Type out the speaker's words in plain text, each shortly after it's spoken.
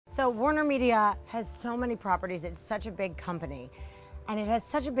So WarnerMedia has so many properties, it's such a big company, and it has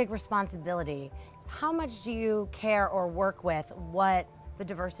such a big responsibility. How much do you care or work with what the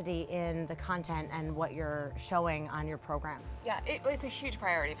diversity in the content and what you're showing on your programs? Yeah, it's a huge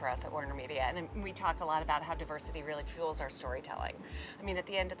priority for us at WarnerMedia, and we talk a lot about how diversity really fuels our storytelling. I mean, at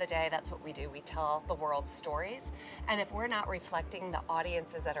the end of the day, that's what we do. We tell the world stories, and if we're not reflecting the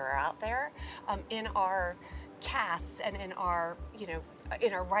audiences that are out there in our casts and in our,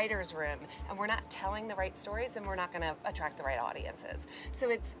 in our writer's room, and we're not telling the right stories, then we're not going to attract the right audiences. So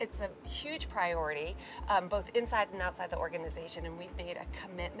it's a huge priority, both inside and outside the organization, and we've made a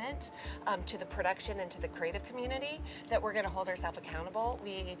commitment to the production and to the creative community that we're going to hold ourselves accountable.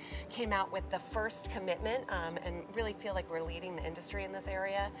 We came out with the first commitment and really feel like we're leading the industry in this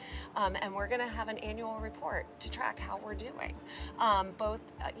area, and we're going to have an annual report to track how we're doing, both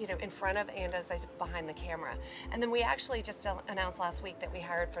in front of and as behind the camera. And then we actually just announced last week that we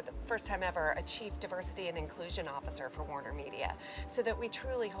hired for the first time ever a Chief Diversity and Inclusion Officer for WarnerMedia, so that we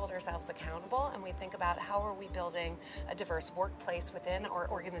truly hold ourselves accountable and we think about how are we building a diverse workplace within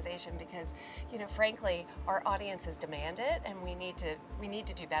our organization, because frankly our audiences demand it, and we need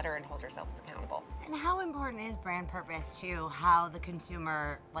to do better and hold ourselves accountable. And how important is brand purpose to how the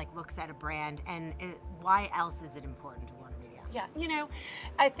consumer looks at a brand, and why else is it important to WarnerMedia? Yeah,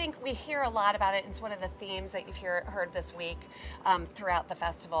 I think we hear a lot about it, and it's one of the themes that you've heard this week throughout the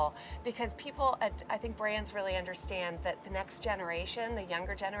festival, because people, I think brands really understand that the next generation, the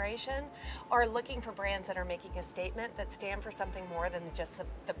younger generation, are looking for brands that are making a statement, that stand for something more than just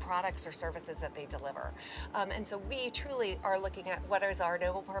the products or services that they deliver. And so we truly are looking at what is our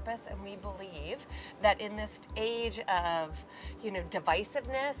noble purpose, and we believe that in this age of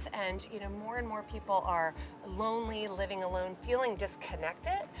divisiveness, and more and more people are lonely, living alone, feeling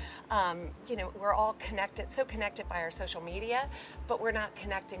disconnected. We're all connected, so connected by our social media, but we're not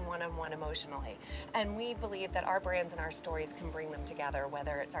connecting one-on-one emotionally. And we believe that our brands and our stories can bring them together,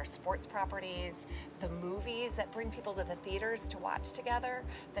 whether it's our sports properties, the movies that bring people to the theaters to watch together,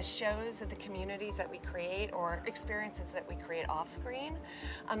 the shows and the communities that we create, or experiences that we create off screen.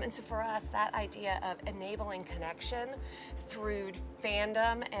 And so for us, that idea of enabling connection through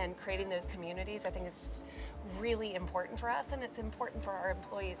fandom and creating those communities, I think is just really important for us, and it's important for our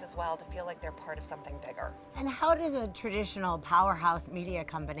employees as well to feel like they're part of something bigger. And how does a traditional powerhouse media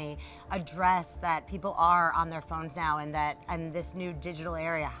company address that people are on their phones now, and this new digital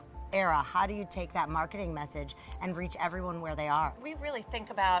era? How do you take that marketing message and reach everyone where they are? We really think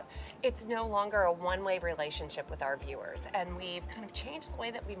about it's no longer a one-way relationship with our viewers, and we've kind of changed the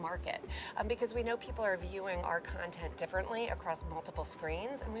way that we market because we know people are viewing our content differently across multiple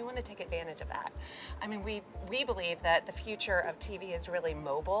screens, and we want to take advantage of that. I mean, we believe that the future of TV is really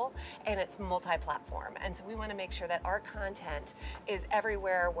mobile and it's multi-platform, and so we want to make sure that our content is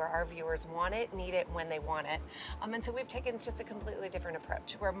everywhere where our viewers want it, need it, when they want it. And so we've taken just a completely different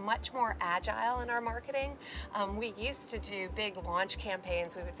approach. We're much more agile in our marketing. We used to do big launch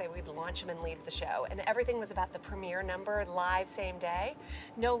campaigns. We would say we'd launch them and leave the show, and everything was about the premiere number, live, same day.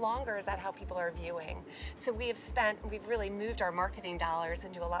 No longer is that how people are viewing. So we've really moved our marketing dollars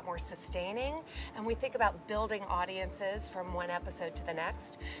into a lot more sustaining, and we think about building audiences from one episode to the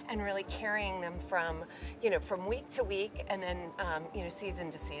next, and really carrying them from week to week, and then season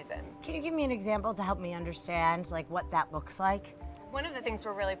to season. Can you give me an example to help me understand what that looks like? One of the things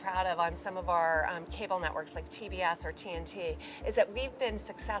we're really proud of on some of our cable networks like TBS or TNT is that we've been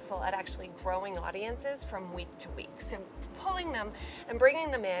successful at actually growing audiences from week to week. So pulling them and bringing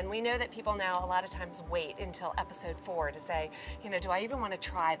them in, we know that people now a lot of times wait until episode 4 to say, do I even want to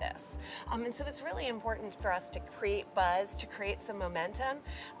try this? And so it's really important for us to create buzz, to create some momentum,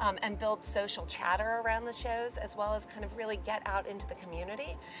 and build social chatter around the shows, as well as kind of really get out into the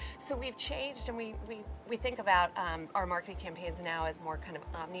community. So we've changed, and we think about our marketing campaigns now as more kind of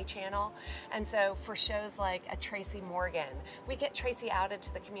omni-channel. And so for shows like a Tracy Morgan, we get Tracy out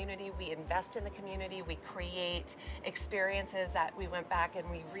into the community, we invest in the community, we create experiences that we went back and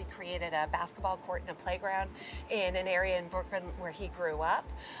we recreated a basketball court and a playground in an area in Brooklyn where he grew up.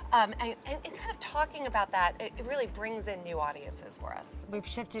 And kind of talking about that, it really brings in new audiences for us. We've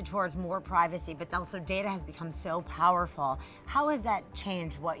shifted towards more privacy, but also data has become so powerful. How has that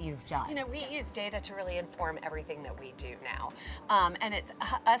changed what you've done? We use data to really inform everything that we do now. And it's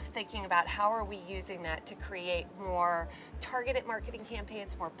us thinking about how are we using that to create more targeted marketing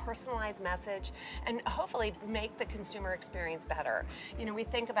campaigns, more personalized message, and hopefully make the consumer experience better. We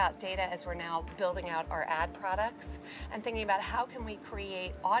think about data as we're now building out our ad products, and thinking about how can we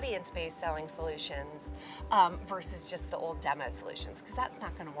create audience-based selling solutions versus just the old demo solutions, because that's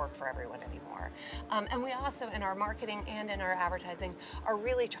not going to work for everyone anymore. And we also, in our marketing and in our advertising, are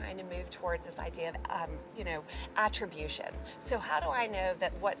really trying trying to move towards this idea of, attribution. So how do I know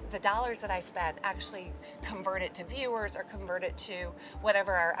that what the dollars that I spent actually convert it to viewers or convert it to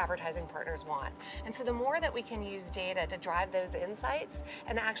whatever our advertising partners want? And so the more that we can use data to drive those insights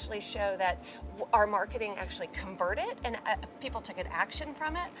and actually show that our marketing actually converted and people took an action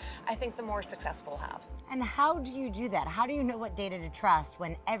from it, I think the more success we'll have. And how do you do that? How do you know what data to trust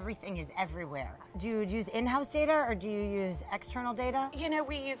when everything is everywhere? Do you use in-house data or do you use external data?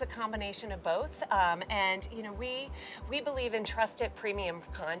 We use a combination of both, and we believe in trusted premium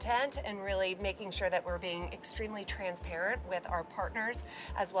content and really making sure that we're being extremely transparent with our partners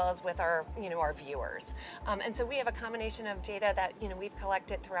as well as with our our viewers. And so we have a combination of data that we've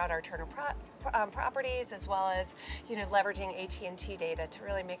collected throughout our Turner properties, as well as leveraging AT&T data to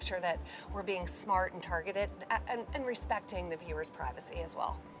really make sure that we're being smart and targeted and respecting the viewer's privacy as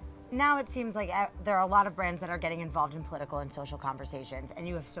well. Now it seems like there are a lot of brands that are getting involved in political and social conversations, and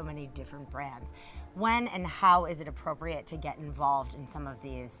you have so many different brands. When and how is it appropriate to get involved in some of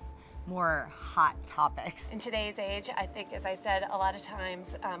these more hot topics? In today's age, I think, as I said, a lot of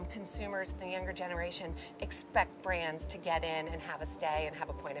times consumers in the younger generation expect brands to get in and have a say and have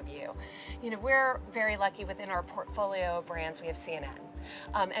a point of view. We're very lucky within our portfolio of brands. We have CNN.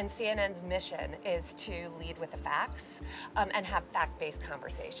 And CNN's mission is to lead with the facts and have fact-based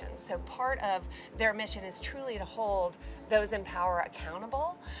conversations. So part of their mission is truly to hold those in power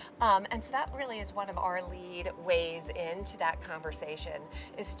accountable. And so that really is one of our lead ways into that conversation,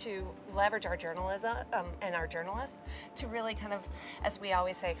 is to leverage our journalism and our journalists to really kind of, as we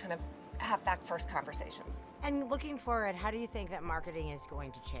always say, kind of have fact-first conversations. And looking forward, how do you think that marketing is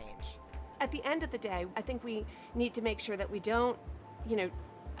going to change? At the end of the day, I think we need to make sure that we don't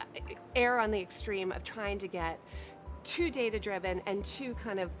err on the extreme of trying to get too data-driven and too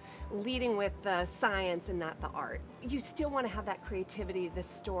kind of leading with the science and not the art. You still want to have that creativity, the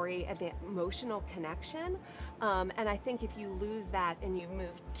story, and the emotional connection. And I think if you lose that and you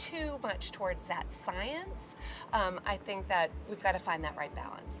move too much towards that science, I think that we've got to find that right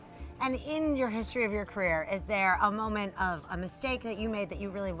balance. And in your history of your career, is there a moment of a mistake that you made that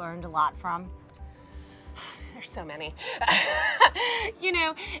you really learned a lot from? There's so many.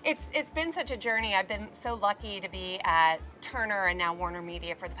 It's been such a journey. I've been so lucky to be at Turner and now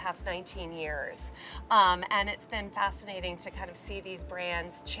WarnerMedia for the past 19 years. And it's been fascinating to kind of see these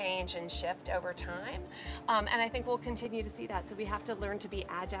brands change and shift over time. And I think we'll continue to see that. So we have to learn to be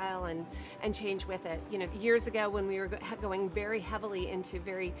agile and change with it. Years ago when we were going very heavily into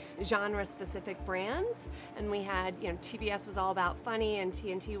very genre-specific brands, and we had, TBS was all about funny and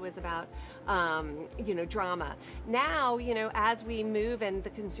TNT was about, drama. Now, as we move and the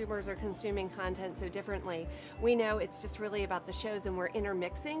consumers are consuming content so differently, we know it's just really about the shows, and we're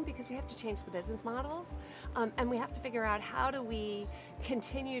intermixing because we have to change the business models, and we have to figure out how do we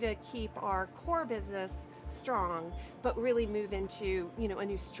continue to keep our core business strong, but really move into a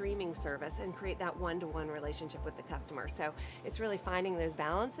new streaming service and create that one-to-one relationship with the customer. So it's really finding those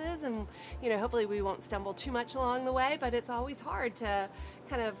balances, and hopefully we won't stumble too much along the way, but it's always hard to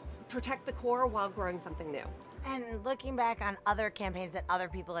kind of protect the core while growing something new. And looking back on other campaigns that other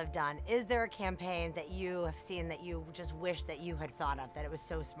people have done, is there a campaign that you have seen that you just wish that you had thought of, that it was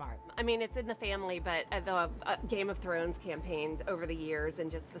so smart? I mean, it's in the family, but the Game of Thrones campaigns over the years,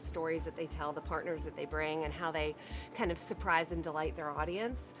 and just the stories that they tell, the partners that they bring, and how they kind of surprise and delight their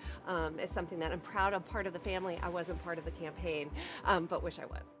audience is something that I'm proud of. Part of the family. I wasn't part of the campaign, but wish I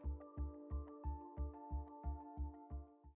was.